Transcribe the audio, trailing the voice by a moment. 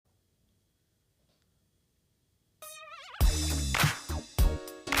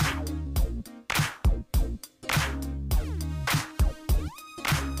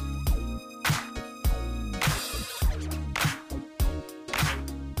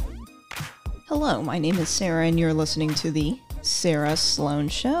Hello, my name is Sarah, and you're listening to the Sarah Sloan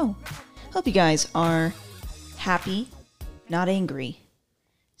Show. Hope you guys are happy, not angry,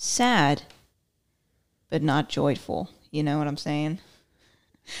 sad, but not joyful. You know what I'm saying?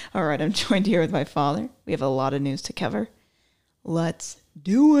 All right, I'm joined here with my father. We have a lot of news to cover. Let's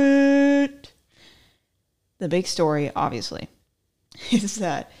do it! The big story, obviously, is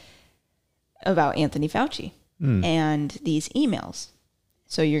that about Anthony Fauci and these emails.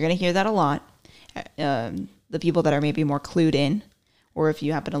 So you're going to hear that a lot. The people that are maybe more clued in, or if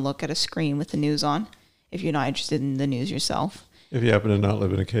you happen to look at a screen with the news on, if you're not interested in the news yourself. If you happen to not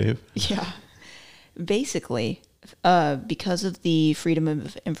live in a cave. Yeah. Basically, because of the Freedom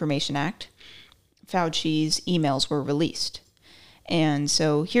of Information Act, Fauci's emails were released. And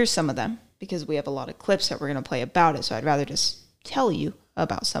so here's some of them, because we have a lot of clips that we're going to play about it, so I'd rather just tell you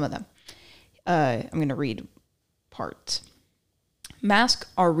about some of them. I'm going to read parts. Masks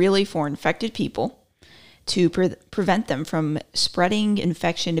are really for infected people to prevent them from spreading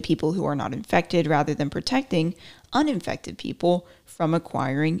infection to people who are not infected, rather than protecting uninfected people from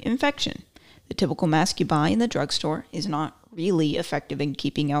acquiring infection. The typical mask you buy in the drugstore is not really effective in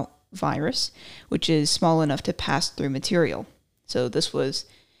keeping out virus, which is small enough to pass through material. So this was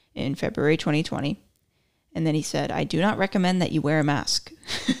in February 2020. And then he said, I do not recommend that you wear a mask.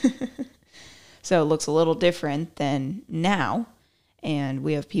 So it looks a little different than now. And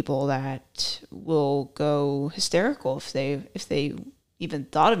we have people that will go hysterical if they even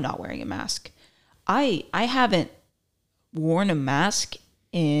thought of not wearing a mask. I haven't worn a mask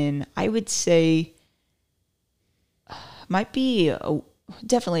in, I would say, might be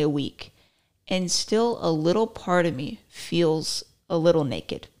definitely a week. And still a little part of me feels a little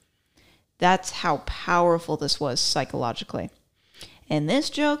naked. That's how powerful this was psychologically. And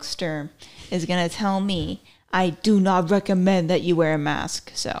this jokester is going to tell me I do not recommend that you wear a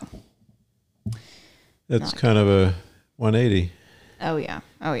mask. So that's kind of a 180. Oh, yeah.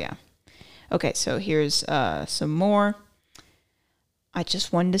 Okay, so here's some more. I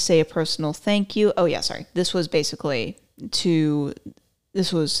just wanted to say a personal thank you. Oh, yeah, sorry. This was to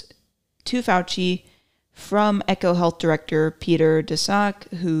Fauci from EcoHealth Director Peter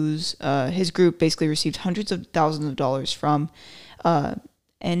Daszak, whose his group basically received hundreds of thousands of dollars from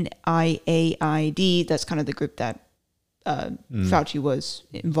NIAID. That's kind of the group that Fauci was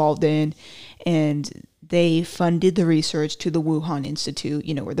involved in, and they funded the research to the Wuhan Institute,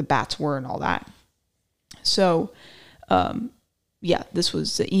 where the bats were and all that. So, this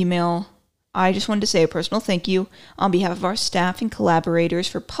was the email. I just wanted to say a personal thank you on behalf of our staff and collaborators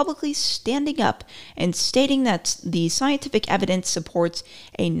for publicly standing up and stating that the scientific evidence supports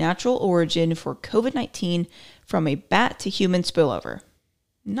a natural origin for COVID-19 from a bat to human spillover.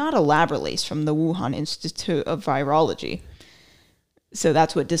 Not a lab release from the Wuhan Institute of Virology. So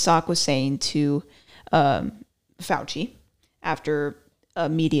that's what Daszak was saying to Fauci after a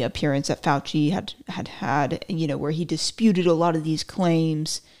media appearance that Fauci had, where he disputed a lot of these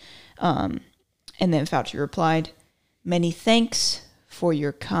claims. And then Fauci replied, "Many thanks for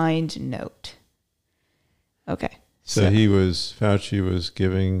your kind note." Okay. So Fauci was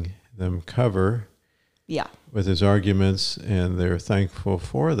giving them cover. Yeah. With his arguments, and they're thankful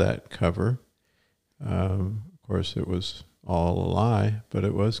for that cover. Of course, it was all a lie, but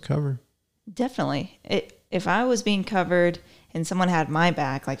it was cover. Definitely. If I was being covered and someone had my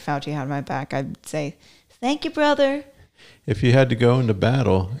back, like Fauci had my back, I'd say, "Thank you, brother." If you had to go into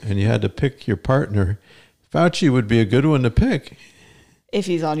battle and you had to pick your partner, Fauci would be a good one to pick. If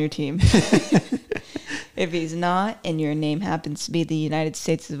he's on your team. If he's not, and your name happens to be the United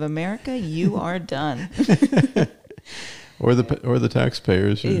States of America, you are done. or the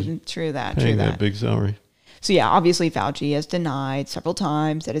taxpayers True that. paying that big salary. So yeah, obviously Fauci has denied several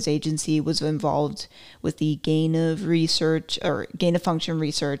times that his agency was involved with the gain of function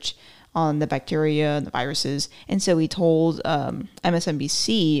research on the bacteria and the viruses. And so he told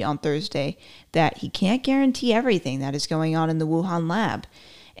MSNBC on Thursday that he can't guarantee everything that is going on in the Wuhan lab,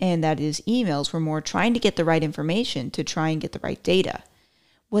 and that his emails were more trying to get the right information to try and get the right data.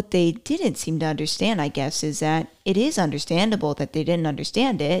 What they didn't seem to understand, I guess, is that it is understandable that they didn't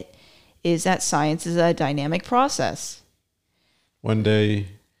understand it, is that science is a dynamic process. One day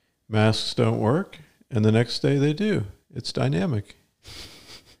masks don't work, and the next day they do. It's dynamic.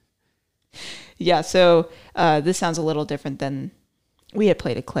 Yeah, so this sounds a little different than we had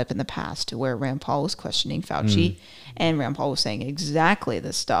played a clip in the past where Rand Paul was questioning Fauci, and Rand Paul was saying exactly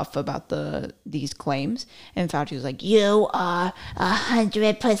this stuff about these claims, and Fauci was like, "You are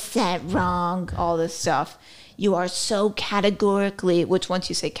 100% wrong," all this stuff. You are so categorically, which once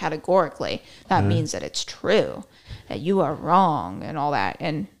you say categorically, that means that it's true, that you are wrong and all that.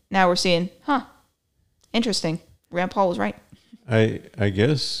 And now we're seeing, interesting. Rand Paul was right. I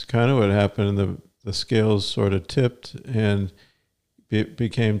guess kind of what happened, the scales sort of tipped and it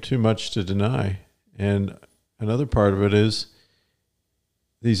became too much to deny. And another part of it is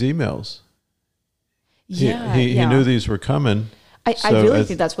these emails. Yeah, he knew these were coming. I really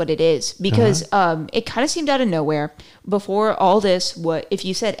think that's what it is, because it kind of seemed out of nowhere. Before all this, if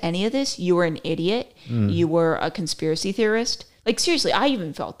you said any of this, you were an idiot. You were a conspiracy theorist. Like, seriously, I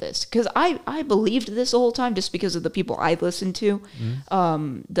even felt this, because I believed this the whole time just because of the people I listened to,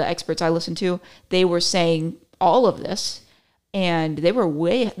 the experts I listened to. They were saying all of this, and they were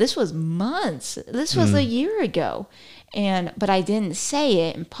this was months. This was a year ago. But I didn't say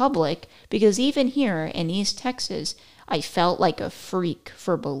it in public, because even here in East Texas, I felt like a freak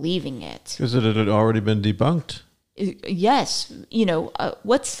for believing it. Because it had already been debunked. Yes.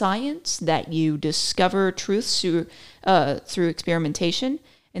 What's science? That you discover truths through experimentation,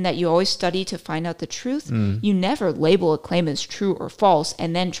 and that you always study to find out the truth. You never label a claim as true or false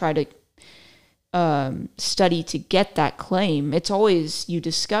and then try to study to get that claim. It's always you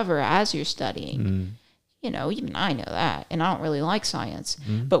discover as you're studying. Even I know that, and I don't really like science.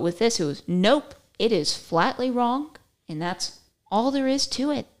 But with this, it was, nope, it is flatly wrong, and that's all there is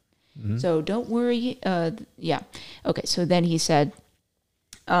to it. So don't worry. Yeah. Okay, so then he said,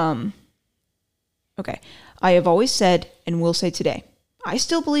 okay, I have always said, and will say today, I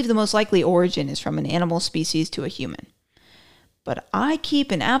still believe the most likely origin is from an animal species to a human. But I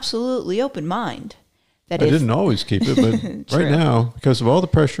keep an absolutely open mind. I didn't always keep it, but right now, because of all the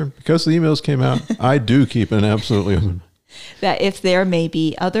pressure, because the emails came out, I do keep an absolutely open. That if there may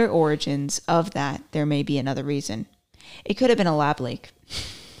be other origins of that, there may be another reason. It could have been a lab leak.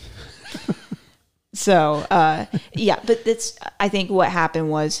 So, but I think what happened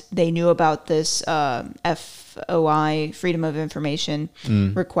was they knew about this FOI, Freedom of Information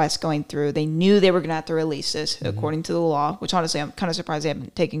request going through. They knew they were going to have to release this according to the law, which honestly, I'm kind of surprised they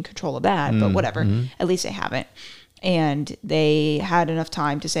haven't taken control of that, but whatever. At least they haven't. And they had enough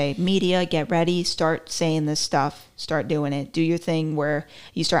time to say, media, get ready, start saying this stuff, start doing it, do your thing where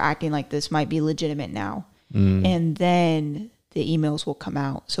you start acting like this might be legitimate now. And then the emails will come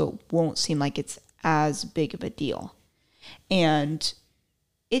out, so it won't seem like it's as big of a deal. And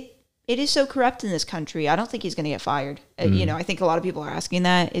it is so corrupt in this country. I don't think he's going to get fired. I think a lot of people are asking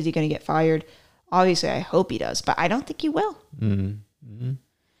that. Is he going to get fired? Obviously, I hope he does, but I don't think he will.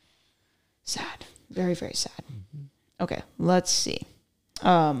 Sad. Very, very sad. Okay, let's see.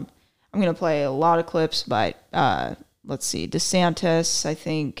 I'm going to play a lot of clips, but let's see. DeSantis, I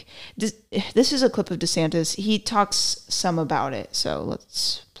think. This is a clip of DeSantis. He talks some about it, so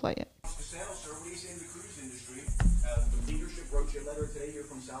let's play it.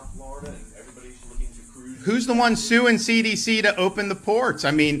 Who's the one suing CDC to open the ports?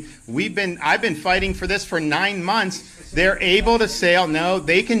 I mean, I've been fighting for this for 9 months. They're able to sail. No,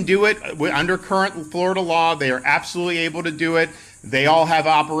 they can do it under current Florida law. They are absolutely able to do it. They all have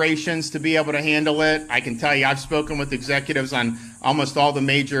operations to be able to handle it. I can tell you, I've spoken with executives on almost all the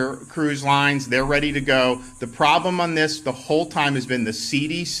major cruise lines. They're ready to go. The problem on this the whole time has been the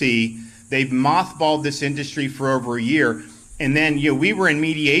CDC. They've mothballed this industry for over a year. And then, we were in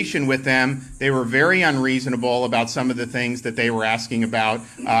mediation with them. They were very unreasonable about some of the things that they were asking about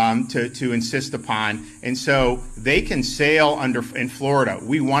to insist upon. And so they can sail in Florida.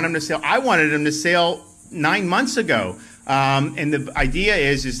 We want them to sail. I wanted them to sail 9 months ago. And the idea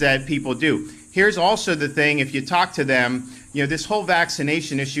is that people do. Here's also the thing. If you talk to them, this whole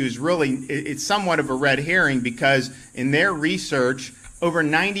vaccination issue is it's somewhat of a red herring, because in their research, over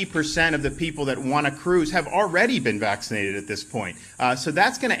 90% of the people that want to cruise have already been vaccinated at this point. So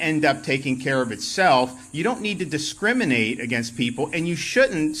that's going to end up taking care of itself. You don't need to discriminate against people, and you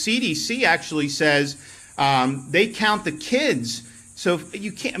shouldn't. CDC actually says they count the kids. So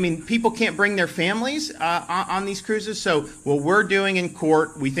you can't, people can't bring their families on these cruises. So what we're doing in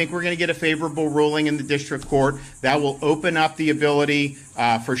court, we think we're going to get a favorable ruling in the district court that will open up the ability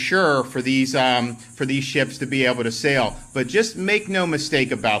for sure for these ships to be able to sail. But just make no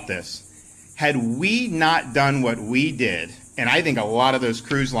mistake about this. Had we not done what we did, and I think a lot of those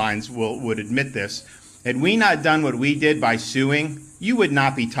cruise lines would admit this, had we not done what we did by suing, you would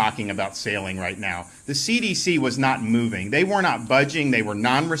not be talking about sailing right now. The CDC was not moving. They were not budging. They were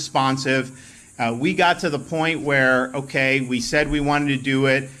non-responsive. We got to the point where, okay, we said we wanted to do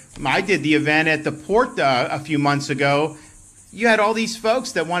it. I did the event at the port a few months ago. You had all these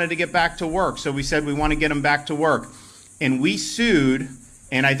folks that wanted to get back to work. So we said we want to get them back to work. And we sued,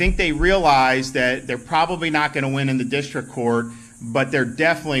 and I think they realized that they're probably not going to win in the district court. but there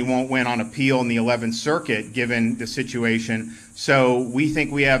definitely won't win on appeal in the 11th Circuit given the situation. So we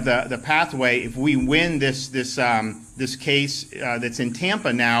think we have the pathway. If we win this case that's in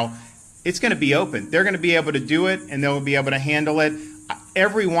Tampa now, it's going to be open. They're going to be able to do it, and they'll be able to handle it.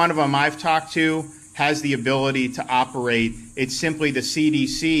 Every one of them I've talked to has the ability to operate. It's simply the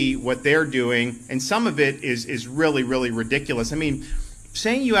CDC, what they're doing, and some of it is really, really ridiculous. I mean,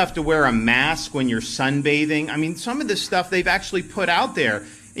 saying you have to wear a mask when you're sunbathing, I mean, some of this stuff they've actually put out there.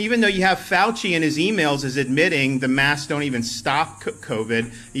 Even though you have Fauci in his emails is admitting the masks don't even stop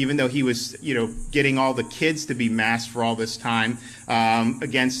COVID, even though he was, getting all the kids to be masked for all this time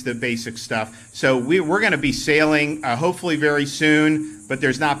against the basic stuff. So we're going to be sailing hopefully very soon, but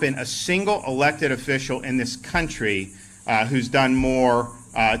there's not been a single elected official in this country who's done more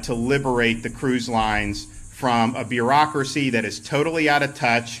to liberate the cruise lines from a bureaucracy that is totally out of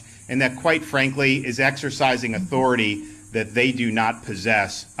touch and that, quite frankly, is exercising authority that they do not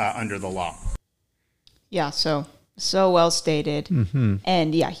possess under the law. Yeah, so well stated. Mm-hmm.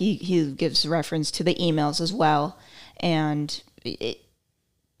 And yeah, he gives reference to the emails as well. And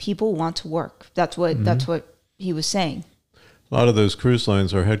people want to work. That's what he was saying. A lot of those cruise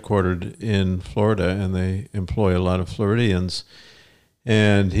lines are headquartered in Florida, and they employ a lot of Floridians.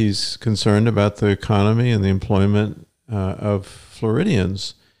 And he's concerned about the economy and the employment of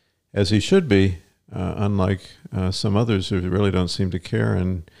Floridians, as he should be. Unlike some others who really don't seem to care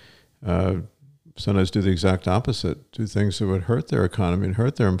and sometimes do the exact opposite, do things that would hurt their economy and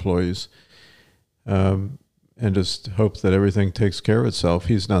hurt their employees, and just hope that everything takes care of itself.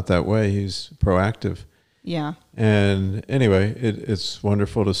 He's not that way. He's proactive. Yeah. And anyway, it's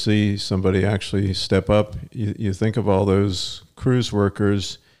wonderful to see somebody actually step up. You think of all those cruise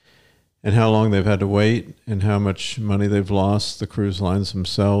workers and how long they've had to wait and how much money they've lost, the cruise lines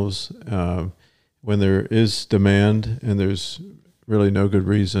themselves, when there is demand and there's really no good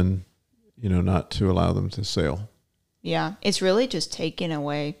reason, not to allow them to sail. Yeah, it's really just taking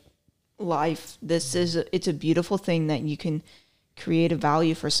away life. It's a beautiful thing that you can create a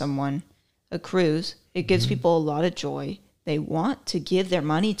value for someone. A cruise, it gives people a lot of joy. They want to give their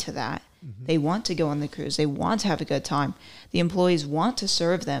money to that. Mm-hmm. They want to go on the cruise. They want to have a good time. The employees want to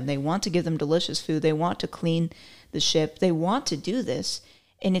serve them. They want to give them delicious food. They want to clean the ship. They want to do this.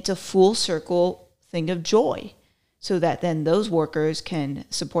 And it's a full circle thing of joy, so that then those workers can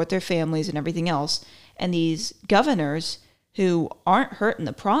support their families and everything else. And these governors who aren't hurt in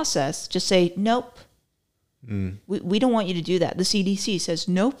the process just say, nope, we don't want you to do that. The CDC says,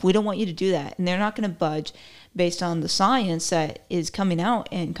 nope, we don't want you to do that. And they're not going to budge based on the science that is coming out,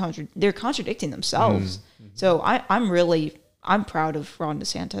 and they're contradicting themselves. Mm-hmm. So I'm proud of Ron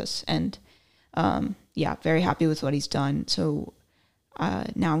DeSantis, and very happy with what he's done. So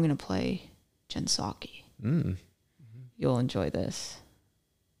now I'm going to play Jen Psaki. You'll enjoy this.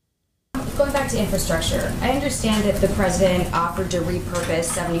 Going back to infrastructure, I understand that the president offered to repurpose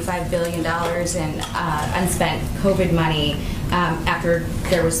 $75 billion in unspent COVID money after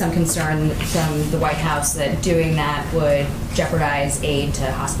there was some concern from the White House that doing that would jeopardize aid to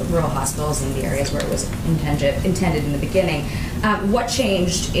rural hospitals in the areas where it was intended in the beginning. What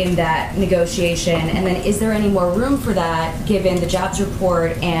changed in that negotiation, and then is there any more room for that given the jobs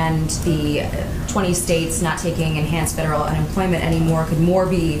report and the 20 states not taking enhanced federal unemployment anymore? Could more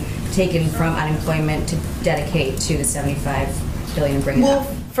be taken from unemployment to dedicate to the $75 billion bringing up?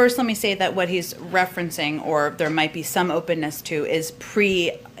 First, let me say that what he's referencing, or there might be some openness to, is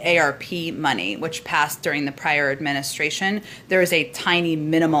pre-ARP money, which passed during the prior administration. There is a tiny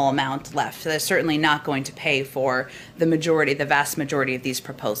minimal amount left. So they're certainly not going to pay for the vast majority of these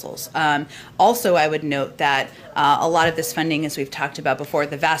proposals. Also, I would note that a lot of this funding, as we've talked about before,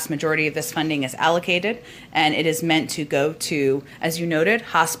 the vast majority of this funding is allocated, and it is meant to go to, as you noted,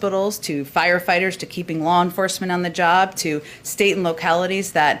 hospitals, to firefighters, to keeping law enforcement on the job, to state and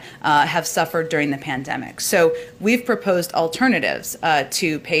localities that have suffered during the pandemic. So we've proposed alternatives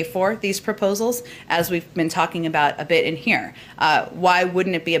to pay for these proposals, as we've been talking about a bit in here. Why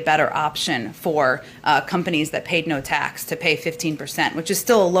wouldn't it be a better option for companies that paid no tax to pay 15%, which is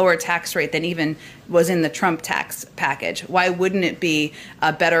still a lower tax rate than even was in the Trump tax package? Why wouldn't it be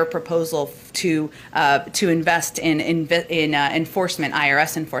a better proposal to invest in enforcement,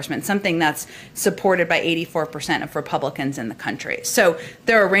 IRS enforcement, something that's supported by 84% of Republicans in the country? So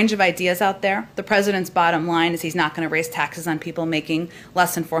there are a range of ideas out there. The president's bottom line is he's not going to raise taxes on people making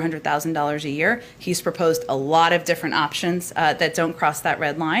less than $400,000 a year. He's proposed a lot of different options that don't cross that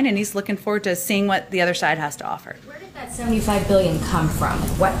red line, and he's looking forward to seeing what the other side has to offer. Where did that $75 billion come from?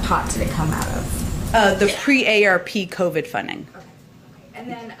 What pot did it come out of? The pre-ARP COVID funding. And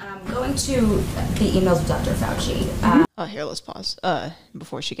then going to the emails with Dr. Fauci. Here, let's pause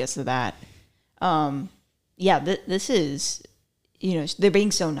before she gets to that. This is, they're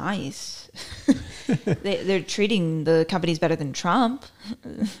being so nice. They're treating the companies better than Trump.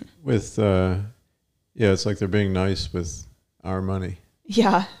 With, it's like they're being nice with our money.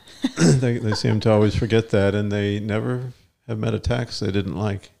 Yeah. They seem to always forget that, and they never have met a tax they didn't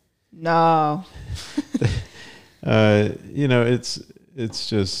like. No. It's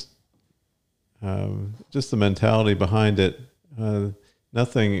just the mentality behind it.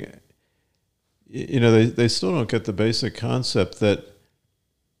 Nothing. They still don't get the basic concept that,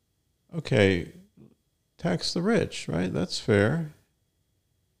 okay, tax the rich, right? That's fair.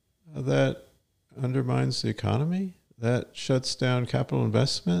 That undermines the economy. That shuts down capital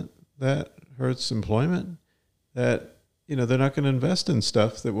investment. That hurts employment. That, they're not going to invest in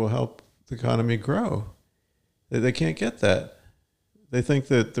stuff that will help the economy grow. They can't get that. They think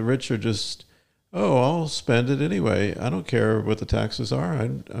that the rich are just, I'll spend it anyway. I don't care what the taxes are.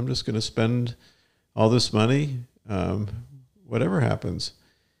 I'm just going to spend all this money, whatever happens.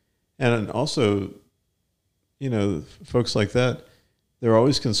 And also, folks like that, they're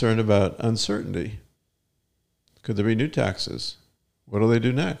always concerned about uncertainty. Could there be new taxes? What do they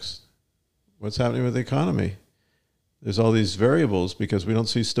do next? What's happening with the economy? There's all these variables because we don't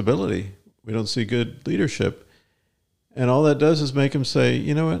see stability. We don't see good leadership. And all that does is make them say,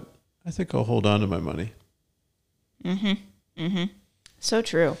 you know what? I think I'll hold on to my money. Mm-hmm. Mm-hmm. So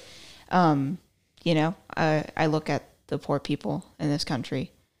true. I look at the poor people in this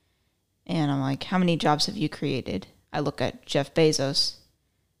country and I'm like, how many jobs have you created? I look at Jeff Bezos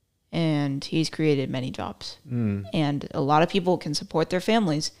and he's created many jobs. And a lot of people can support their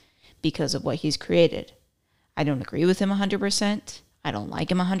families because of what he's created. I don't agree with him 100%. I don't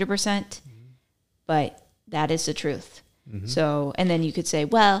like him 100%, but that is the truth. Mm-hmm. So, and then you could say,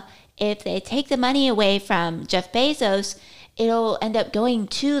 well, if they take the money away from Jeff Bezos, it'll end up going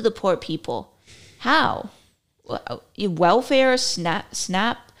to the poor people. How? Welfare,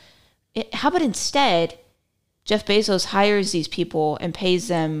 SNAP. How about instead, Jeff Bezos hires these people and pays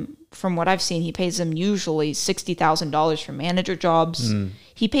them, from what I've seen, he pays them usually $60,000 for manager jobs.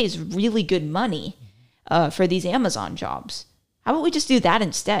 He pays really good money for these Amazon jobs. How about we just do that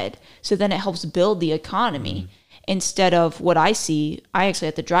instead? So then it helps build the economy instead of what I see. I actually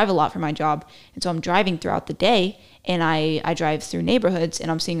have to drive a lot for my job. And so I'm driving throughout the day and I drive through neighborhoods and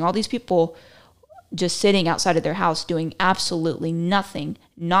I'm seeing all these people just sitting outside of their house doing absolutely nothing,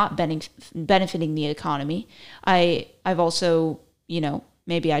 not benefiting the economy. I've also,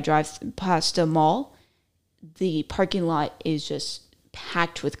 maybe I drive past a mall. The parking lot is just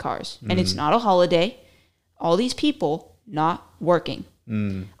packed with cars and it's not a holiday. All these people not working.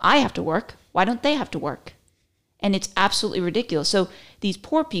 I have to work. Why don't they have to work? And it's absolutely ridiculous. So these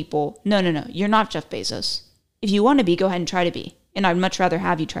poor people, no, you're not Jeff Bezos. If you want to be, go ahead and try to be. And I'd much rather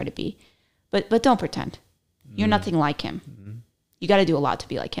have you try to be. But don't pretend. You're nothing like him. You got to do a lot to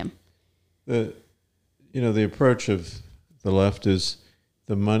be like him. The approach of the left is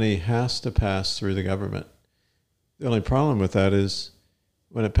the money has to pass through the government. The only problem with that is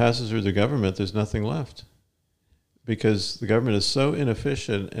when it passes through the government, there's nothing left. Because the government is so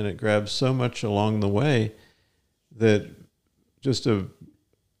inefficient and it grabs so much along the way that just a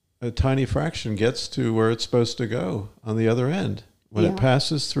tiny fraction gets to where it's supposed to go on the other end. When it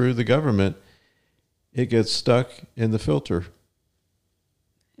passes through the government, it gets stuck in the filter.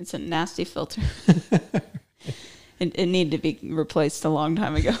 It's a nasty filter. It needed to be replaced a long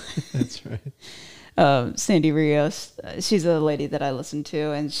time ago. That's right. Sandy Rios, she's a lady that I listen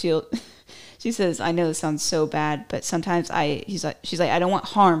to, and she says, I know this sounds so bad, but sometimes she's like, I don't want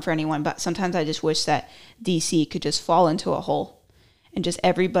harm for anyone, but sometimes I just wish that DC could just fall into a hole and just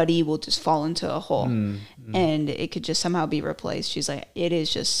everybody will just fall into a hole and it could just somehow be replaced. She's like, it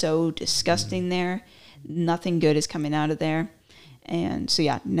is just so disgusting there. Nothing good is coming out of there. And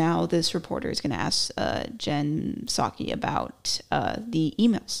so, now this reporter is going to ask Jen Psaki about the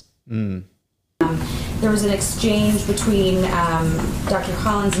emails. There was an exchange between Dr.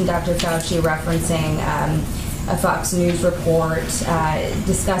 Collins and Dr. Fauci referencing a Fox News report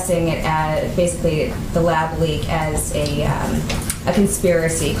discussing it as basically the lab leak as a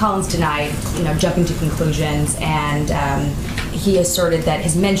conspiracy. Collins denied, jumping to conclusions, and he asserted that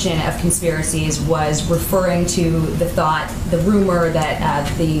his mention of conspiracies was referring to the rumor that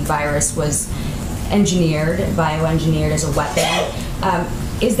the virus was bioengineered as a weapon.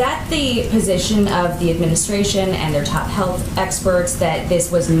 Is that the position of the administration and their top health experts, that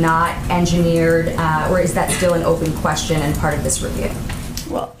this was not engineered, or is that still an open question and part of this review?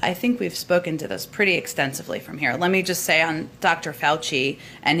 Well, I think we've spoken to this pretty extensively from here. Let me just say on Dr. Fauci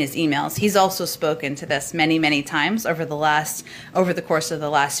and his emails, he's also spoken to this many, many times over the course of the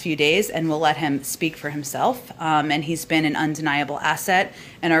last few days, and we'll let him speak for himself. And he's been an undeniable asset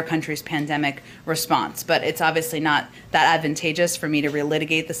in our country's pandemic response. But it's obviously not that advantageous for me to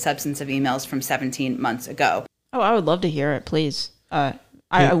relitigate the substance of emails from 17 months ago. Oh, I would love to hear it, please. I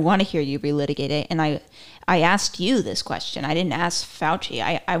want to hear you relitigate it. And I asked you this question. I didn't ask Fauci.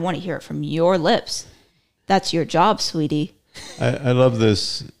 I want to hear it from your lips. That's your job, sweetie. I love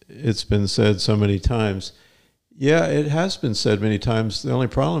this. It's been said so many times. Yeah, it has been said many times. The only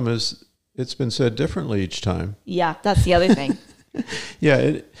problem is it's been said differently each time. Yeah, that's the other thing.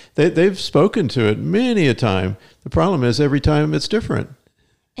 Yeah, they've spoken to it many a time. The problem is every time it's different.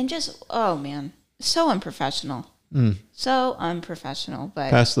 And just, oh man, so unprofessional. So unprofessional. But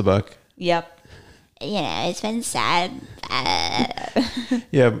Pass the buck. Yep. Yeah, it's been sad.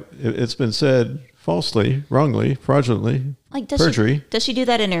 Yeah, it's been said falsely, wrongly, fraudulently, Like perjury. Does she do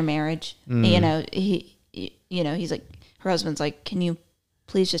that in her marriage? You know, he's like, her husband's like, can you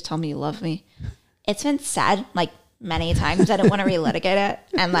please just tell me you love me? It's been said like many times. I don't want to relitigate it.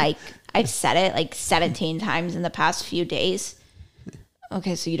 And like, I've said it like 17 times in the past few days.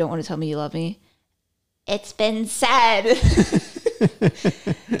 Okay, so you don't want to tell me you love me? It's been said.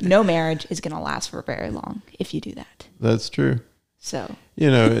 No marriage is going to last for very long if you do that. That's true. So,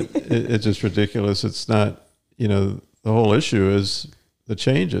 it's just ridiculous. It's not, the whole issue is the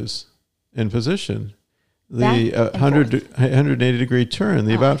changes in position, the 180-degree turn,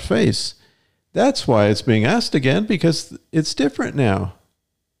 the about face. That's why it's being asked again, because it's different now.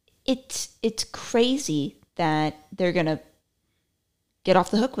 It's crazy that they're going to get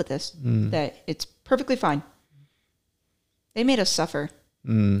off the hook with this, that it's perfectly fine. They made us suffer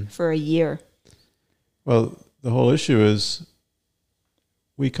for a year. Well, the whole issue is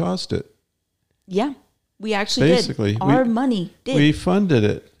we caused it. Yeah, we actually Basically, did. Our money did. We funded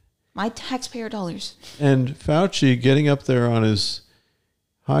it. My taxpayer dollars. And Fauci getting up there on his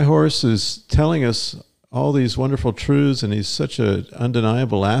high horse is telling us all these wonderful truths, and he's such an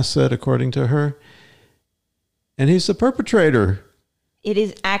undeniable asset, according to her. And he's the perpetrator. It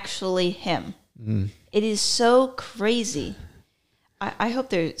is actually him. It is so crazy. I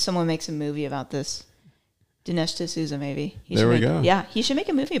hope someone makes a movie about this. Dinesh D'Souza, maybe. There we go. Yeah, he should make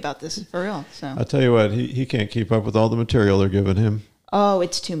a movie about this, for real. So I'll tell you what, he can't keep up with all the material they're giving him. Oh,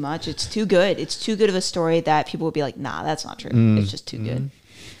 it's too much. It's too good. It's too good of a story that people will be like, nah, that's not true. It's just too good.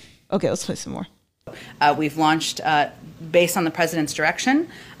 Okay, let's play some more. We've launched, based on the president's direction,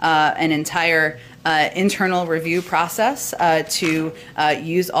 an entire internal review process to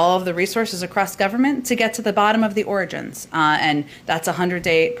use all of the resources across government to get to the bottom of the origins. And that's a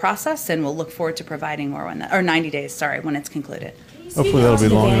 100-day process, and we'll look forward to providing more when that, or 90 days, sorry, when it's concluded. Hopefully that'll be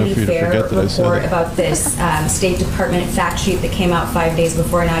long enough for you to forget that I said report it. about this State Department fact sheet that came out 5 days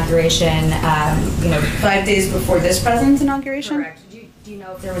before inauguration. 5 days before this president's inauguration? Correct. Do you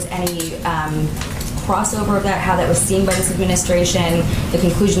know if there was any crossover of that, how that was seen by this administration, the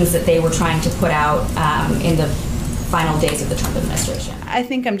conclusions that they were trying to put out in the final days of the Trump administration? I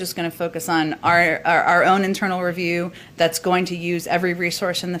think I'm just going to focus on our own internal review that's going to use every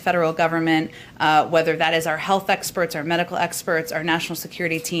resource in the federal government, whether that is our health experts, our medical experts, our national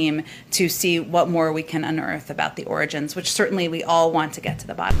security team, to see what more we can unearth about the origins, which certainly we all want to get to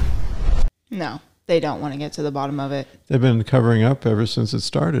the bottom. No, they don't want to get to the bottom of it. They've been covering up ever since it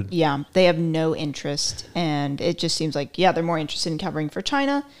started. Yeah, they have no interest. And it just seems like, they're more interested in covering for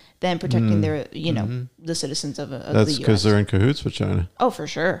China than protecting their, the citizens of the U.S. That's because they're in cahoots with China. Oh, for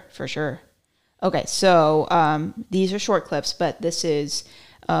sure. For sure. Okay, so these are short clips, but this is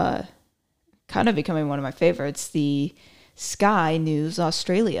kind of becoming one of my favorites, the Sky News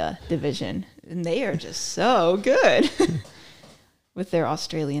Australia division. And they are just so good with their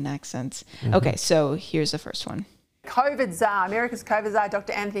Australian accents. Okay, so here's the first one. COVID czar, America's COVID czar,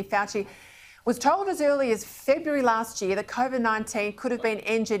 Dr. Anthony Fauci, was told as early as February last year that COVID-19 could have been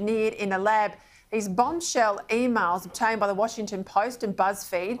engineered in a lab. These bombshell emails obtained by the Washington Post and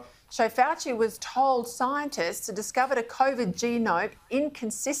BuzzFeed show Fauci was told scientists had discovered a COVID genome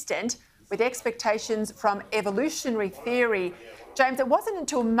inconsistent with expectations from evolutionary theory. James, it wasn't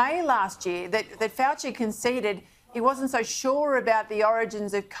until May last year that Fauci conceded he wasn't so sure about the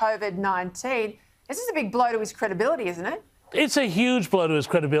origins of COVID-19. This is a big blow to his credibility, isn't it? It's a huge blow to his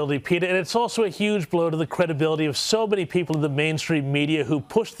credibility, Peter, and it's also a huge blow to the credibility of so many people in the mainstream media who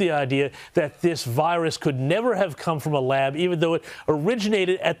pushed the idea that this virus could never have come from a lab, even though it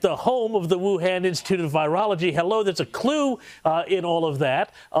originated at the home of the Wuhan Institute of Virology. Hello, there's a clue in all of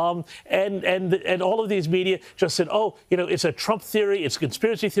that. And all of these media just said, oh, you know, it's a Trump theory, it's a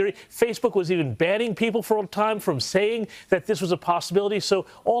conspiracy theory. Facebook was even banning people for a time from saying that this was a possibility. So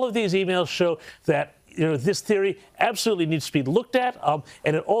all of these emails show that, you know, this theory absolutely needs to be looked at,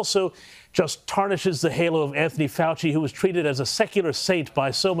 and it also just tarnishes the halo of Anthony Fauci, who was treated as a secular saint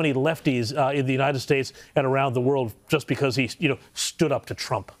by so many lefties in the United States and around the world just because he, you know, stood up to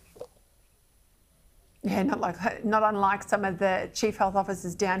Trump. Yeah, not unlike some of the chief health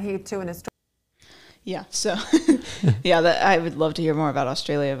officers down here too in Australia. Yeah, so yeah, I would love to hear more about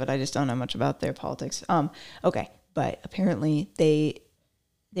Australia, but I just don't know much about their politics. Okay, but apparently they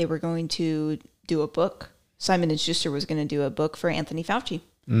were going to do a book. Simon & Schuster was going to do a book for Anthony Fauci.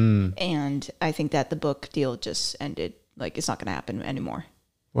 And I think that the book deal just ended. Like, it's not going to happen anymore.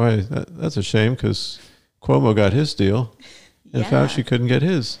 Why? That's a shame, because Cuomo got his deal and Fauci couldn't get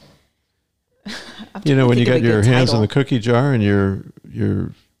his. You know, when you got your hands in the cookie jar and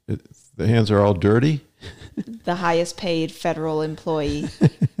the hands are all dirty. The highest paid federal employee.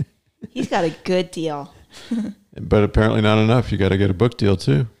 He's got a good deal. But apparently not enough. You got to get a book deal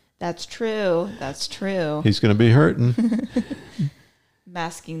too. That's true. That's true. He's going to be hurting.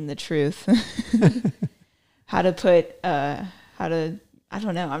 Masking the truth. I don't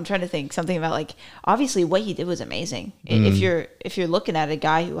know. I'm trying to think something about, like, obviously what he did was amazing. If you're looking at a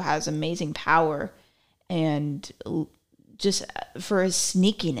guy who has amazing power and just for his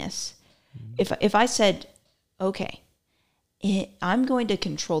sneakiness, if I said, okay, I'm going to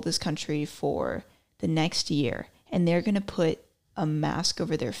control this country for the next year, and they're going to put a mask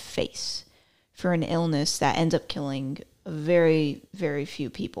over their face for an illness that ends up killing very, very few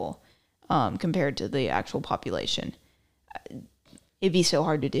people compared to the actual population. It'd be so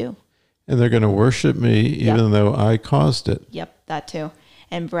hard to do. And they're going to worship me even though I caused it. Yep, that too.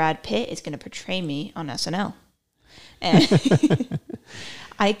 And Brad Pitt is going to portray me on SNL. And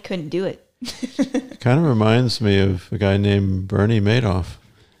I couldn't do it. Kind of reminds me of a guy named Bernie Madoff.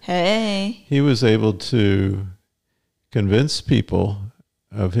 Hey. He was able to convince people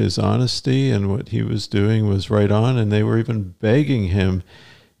of his honesty, and what he was doing was right on, and they were even begging him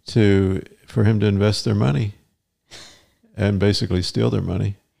for him to invest their money and basically steal their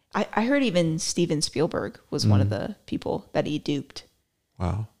money. I heard even Steven Spielberg was one of the people that he duped.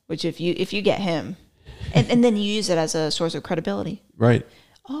 Wow. Which if you get him, and then you use it as a source of credibility. Right.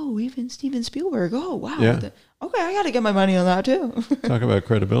 Oh, even Steven Spielberg. Oh, wow. Yeah. Okay, I got to get my money on that too. Talk about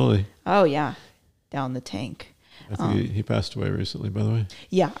credibility. Oh, yeah. Down the tank. I think he passed away recently, by the way.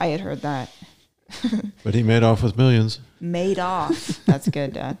 Yeah, I had heard that. But he made off with millions. Made off. That's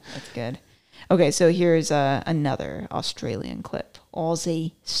good, Dad. That's good. Okay, so here's another Australian clip.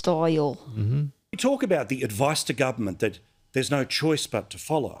 Aussie style. Mm-hmm. We talk about the advice to government that there's no choice but to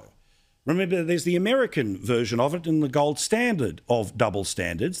follow. Remember, there's the American version of it and the gold standard of double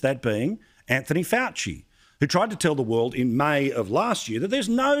standards, that being Anthony Fauci, who tried to tell the world in May of last year that there's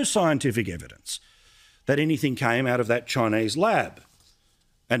no scientific evidence that anything came out of that Chinese lab.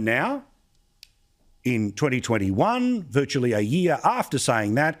 And now, in 2021, virtually a year after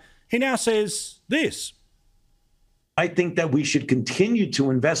saying that, he now says this. I think that we should continue to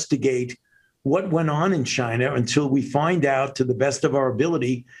investigate what went on in China until we find out, to the best of our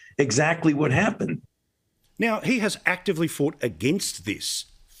ability, exactly what happened. Now, he has actively fought against this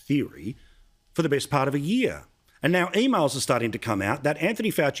theory for the best part of a year. And now emails are starting to come out that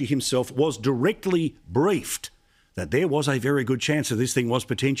Anthony Fauci himself was directly briefed that there was a very good chance that this thing was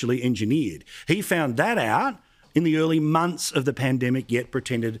potentially engineered. He found that out in the early months of the pandemic, yet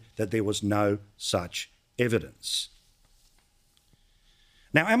pretended that there was no such evidence.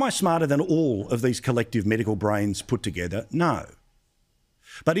 Now, am I smarter than all of these collective medical brains put together? No.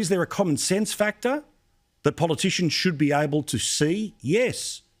 But is there a common sense factor that politicians should be able to see?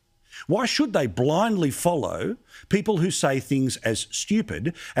 Yes. Why should they blindly follow people who say things as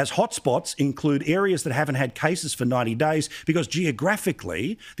stupid as hotspots include areas that haven't had cases for 90 days because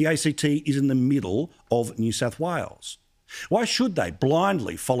geographically the ACT is in the middle of New South Wales? Why should they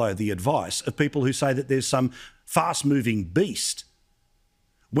blindly follow the advice of people who say that there's some fast-moving beast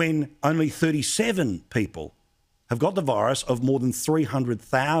when only 37 people have got the virus of more than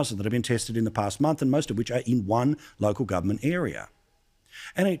 300,000 that have been tested in the past month, and most of which are in one local government area?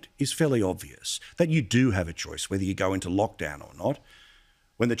 And it is fairly obvious that you do have a choice whether you go into lockdown or not,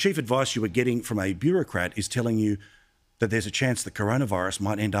 when the chief advice you are getting from a bureaucrat is telling you that there's a chance the coronavirus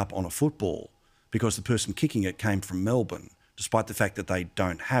might end up on a football because the person kicking it came from Melbourne despite the fact that they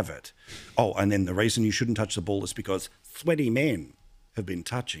don't have it. Oh, and then the reason you shouldn't touch the ball is because sweaty men have been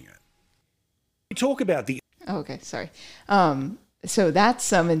touching it. We talk about the... Okay, sorry. So that's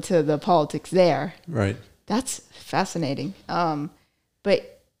some into the politics there. Right. That's fascinating.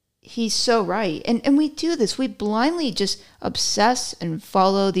 But he's so right. And we do this. We blindly just obsess and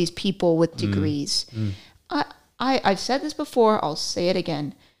follow these people with degrees. I've said this before. I'll say it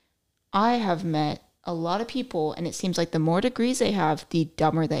again. I have met a lot of people, and it seems like the more degrees they have, the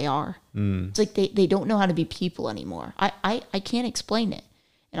dumber they are. It's like they don't know how to be people anymore. I can't explain it.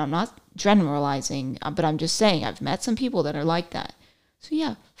 And I'm not generalizing, but I'm just saying I've met some people that are like that. So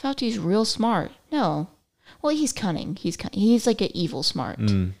yeah, Fauci's real smart. No. Well, he's cunning. He's like an evil smart.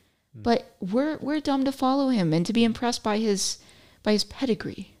 But we're dumb to follow him and to be impressed by his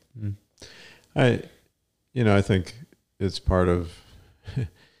pedigree. I think it's part of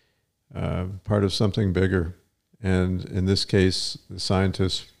something bigger, and in this case, the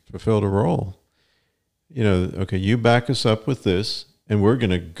scientists fulfilled a role. Okay, you back us up with this, and we're going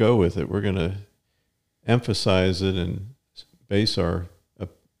to go with it. We're going to emphasize it and base our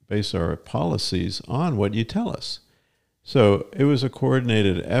policies on what you tell us. So it was a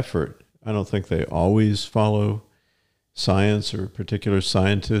coordinated effort. I don't think they always follow science or particular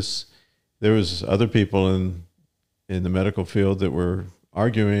scientists. There was other people in the medical field that were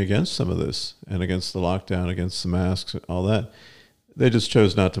arguing against some of this and against the lockdown, against the masks, all that. They just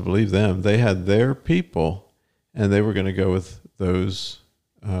chose not to believe them. They had their people, and they were going to go with those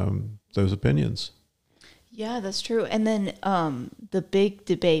opinions. Yeah, that's true. And then the big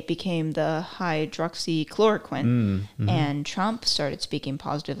debate became the hydroxychloroquine, and Trump started speaking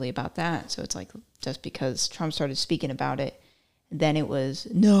positively about that. So it's like just because Trump started speaking about it, then it was,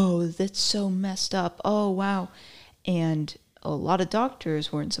 no, that's so messed up. Oh, wow. And a lot of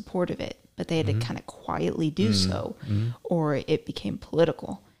doctors were in support of it, but they had to kind of quietly do so, or it became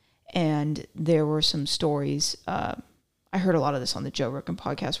political. And there were some stories. I heard a lot of this on the Joe Rogan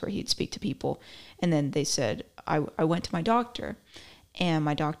podcast where he'd speak to people, and then they said, I went to my doctor, and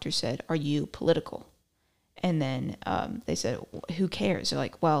my doctor said, are you political? And then they said, who cares? They're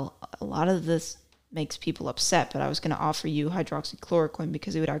like, well, a lot of this makes people upset, but I was going to offer you hydroxychloroquine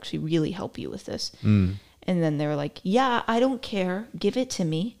because it would actually really help you with this. And then they were like, yeah, I don't care. Give it to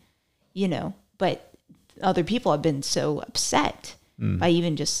me, But other people have been so upset by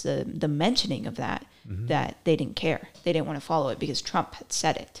even just the mentioning of that, that they didn't care. They didn't want to follow it because Trump had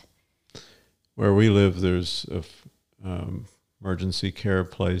said it. Where we live, there's a emergency care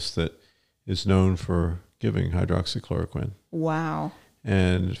place that is known for giving hydroxychloroquine. Wow.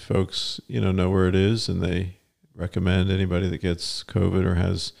 And folks, know where it is, and they recommend anybody that gets COVID or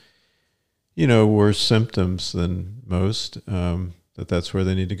has worse symptoms than most, that's where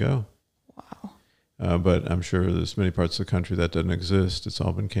they need to go. Wow. But I'm sure there's many parts of the country that doesn't exist. It's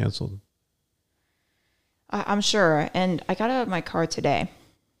all been canceled. I'm sure. And I got out of my car today,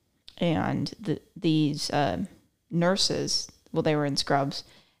 and these nurses, well, they were in scrubs.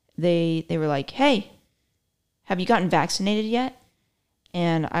 They were like, hey, have you gotten vaccinated yet?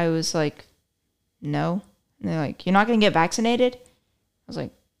 And I was like, no. And they're like, you're not going to get vaccinated? I was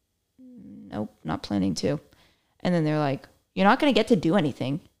like, nope, not planning to. And then they're like, you're not going to get to do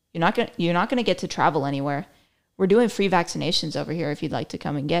anything. You're not going to get to travel anywhere. We're doing free vaccinations over here if you'd like to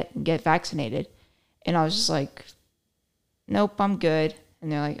come and get vaccinated. And I was just like, nope, I'm good. And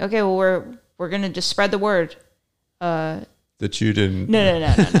they're like, okay, well, we're going to just spread the word. That you didn't. No.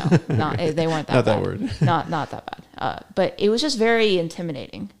 Not, they weren't that not bad. That word. Not that bad. But it was just very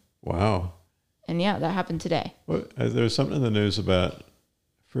intimidating. Wow. And yeah, that happened today. Well, there was something in the news about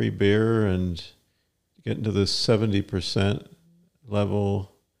free beer and getting to this 70%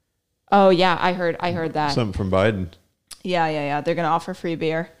 level. Oh yeah, I heard that. Something from Biden. Yeah. They're going to offer free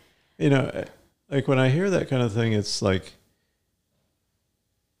beer. Like when I hear that kind of thing, it's like,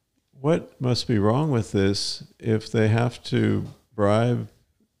 what must be wrong with this if they have to bribe,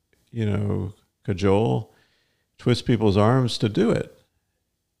 cajole, twist people's arms to do it?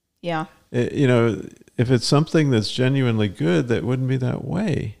 Yeah. If it's something that's genuinely good, that wouldn't be that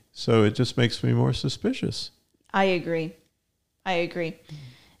way. So it just makes me more suspicious. I agree.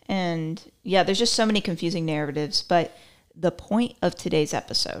 And yeah, there's just so many confusing narratives. But the point of today's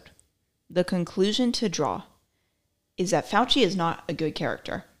episode, the conclusion to draw, is that Fauci is not a good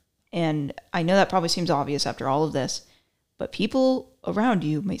character. And I know that probably seems obvious after all of this, but people around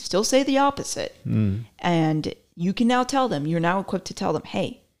you may still say the opposite. And you can now tell them, you're now equipped to tell them,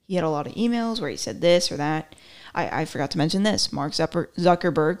 hey, he had a lot of emails where he said this or that. I forgot to mention this. Mark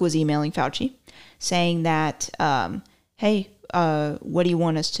Zuckerberg was emailing Fauci saying that, hey, what do you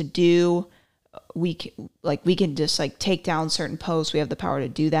want us to do? we can just like take down certain posts. We have the power to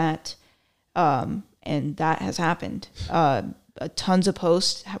do that. And that has happened. Tons of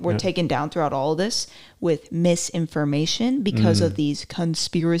posts were taken down throughout all of this with misinformation because of these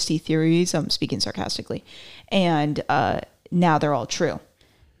conspiracy theories. I'm speaking sarcastically. And now they're all true.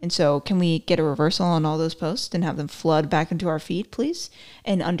 And so can we get a reversal on all those posts and have them flood back into our feed, please?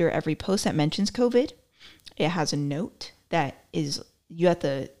 And under every post that mentions COVID, it has a note that is, you have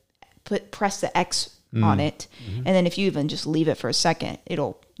to press the X on it. And then if you even just leave it for a second,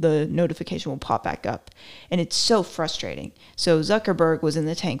 the notification will pop back up. And it's so frustrating. So Zuckerberg was in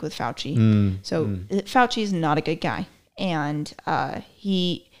the tank with Fauci. Fauci is not a good guy. And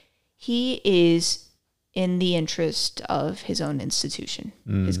he is in the interest of his own institution,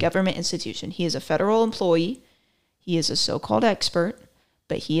 his government institution. He is a federal employee. He is a so-called expert,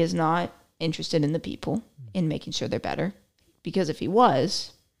 but he is not interested in the people, in making sure they're better. Because if he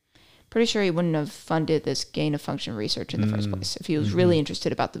was, pretty sure he wouldn't have funded this gain of function research in the first place if he was really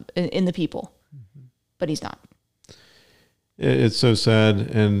interested in the people. But he's not. It's so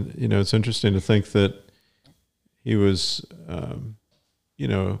sad. And, it's interesting to think that he was, a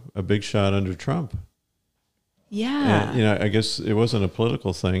big shot under Trump. Yeah. And, I guess it wasn't a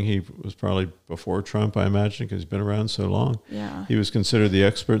political thing. He was probably before Trump, I imagine, because he's been around so long. Yeah. He was considered the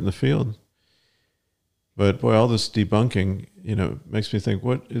expert in the field. But boy, all this debunking, makes me think,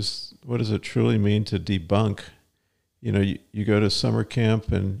 what does it truly mean to debunk? You go to summer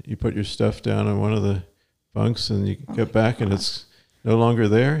camp and you put your stuff down on one of the bunks and you get back and it's no longer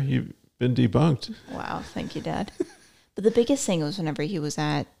there. You've been debunked. Wow. Thank you, Dad. But the biggest thing was whenever he was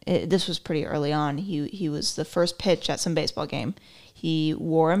this was pretty early on, he was the first pitch at some baseball game. He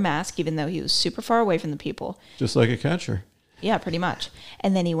wore a mask even though he was super far away from the people. Just like a catcher. Yeah, pretty much.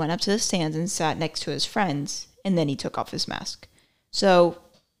 And then he went up to the stands and sat next to his friends, and then he took off his mask. So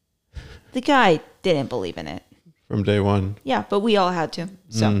the guy didn't believe in it. From day one. Yeah, but we all had to.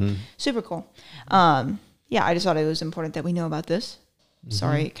 So super cool. I just thought it was important that we know about this.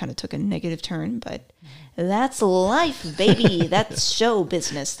 Sorry, it kind of took a negative turn, but that's life, baby. That's show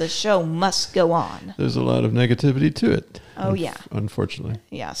business. The show must go on. There's a lot of negativity to it. Oh, yeah. Unfortunately.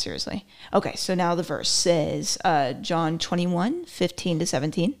 Yeah, seriously. Okay, so now the verse says, John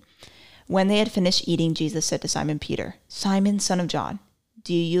 21:15-17. When they had finished eating, Jesus said to Simon Peter, "Simon, son of John,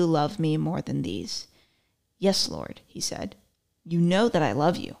 do you love me more than these?" "Yes, Lord," he said. "You know that I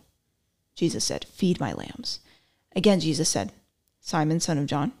love you." Jesus said, "Feed my lambs." Again, Jesus said, "Simon, son of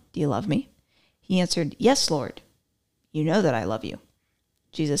John, do you love me?" He answered, "Yes, Lord. You know that I love you."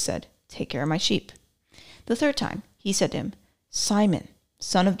 Jesus said, "Take care of my sheep." The third time, he said to him, "Simon,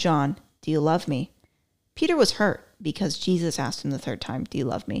 son of John, do you love me?" Peter was hurt because Jesus asked him the third time, "Do you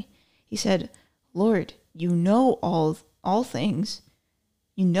love me?" He said, "Lord, you know all things.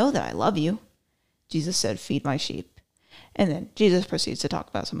 You know that I love you." Jesus said, "Feed my sheep." And then Jesus proceeds to talk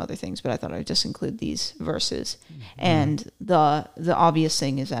about some other things, but I thought I'd just include these verses. And the obvious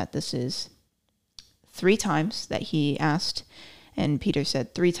thing is that this is 3 times that he asked, and Peter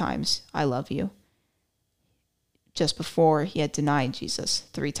said 3 times, "I love you," just before he had denied Jesus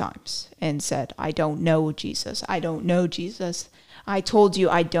 3 times and said, "I don't know Jesus. I don't know Jesus. I told you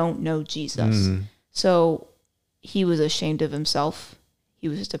I don't know Jesus." So he was ashamed of himself. He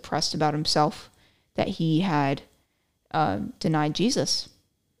was depressed about himself that he had denied Jesus.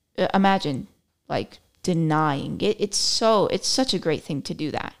 Imagine denying it. It's such a great thing to do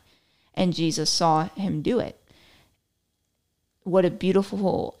that. And Jesus saw him do it. What a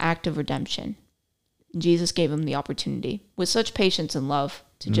beautiful act of redemption. Jesus gave him the opportunity with such patience and love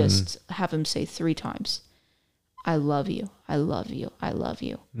to just have him say 3 times, "I love you. I love you. I love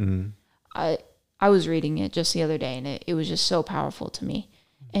you." I was reading it just the other day and it was just so powerful to me.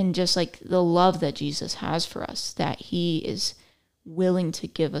 And just the love that Jesus has for us, that he is willing to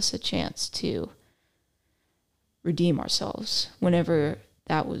give us a chance to redeem ourselves whenever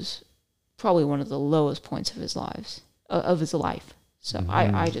that was probably one of the lowest points of his life. So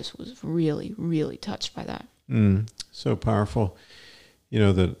I just was really, really touched by that. So powerful.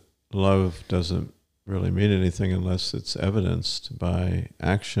 That love doesn't really mean anything unless it's evidenced by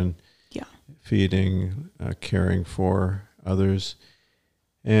action. Yeah. Feeding, caring for others.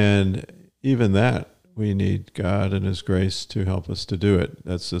 And even that, we need God and his grace to help us to do it.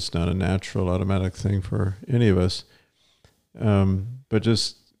 That's just not a natural, automatic thing for any of us. But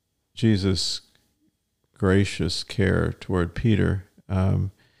just Jesus' gracious care toward Peter,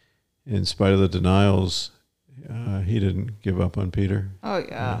 in spite of the denials, he didn't give up on Peter. Oh,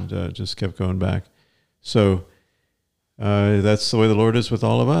 yeah. And just kept going back. So that's the way the Lord is with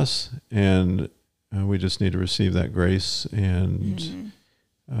all of us. And we just need to receive that grace and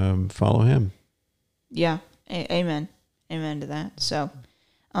follow him. Yeah. Amen. Amen to that. So,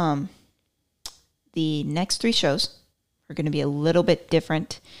 the next 3 shows are going to be a little bit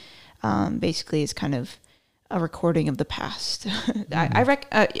different. Basically, it's kind of a recording of the past.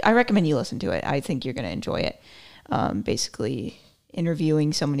 I recommend you listen to it. I think you're going to enjoy it. Basically,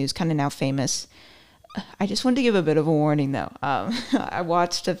 interviewing someone who's kind of now famous. I just wanted to give a bit of a warning, though. I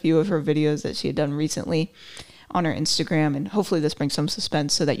watched a few of her videos that she had done recently on her Instagram, and hopefully this brings some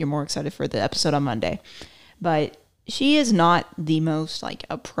suspense so that you're more excited for the episode on Monday. But she is not the most like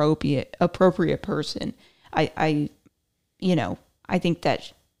appropriate person. I think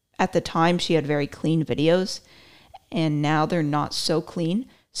that at the time she had very clean videos, and now they're not so clean.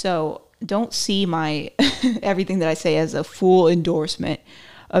 So don't see my everything that I say as a full endorsement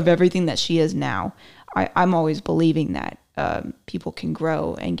of everything that she is now. I'm always believing that people can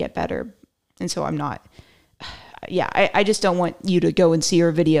grow and get better, and so I'm not. I just don't want you to go and see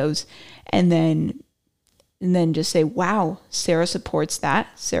her videos and then just say, wow, Sarah supports that,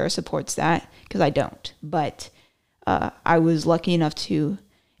 because I don't. But I was lucky enough to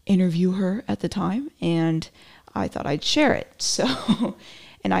interview her at the time, and I thought I'd share it. So,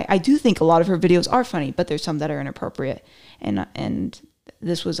 and I do think a lot of her videos are funny, but there's some that are inappropriate. And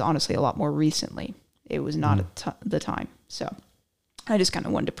this was honestly a lot more recently. It was not at the time. So I just kind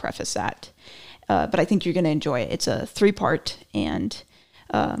of wanted to preface that. But I think you're going to enjoy it. It's a 3-part, and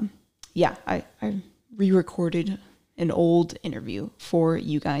I re-recorded an old interview for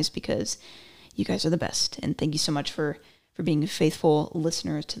you guys because you guys are the best. And thank you so much for being faithful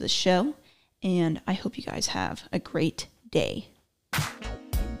listeners to the show. And I hope you guys have a great day.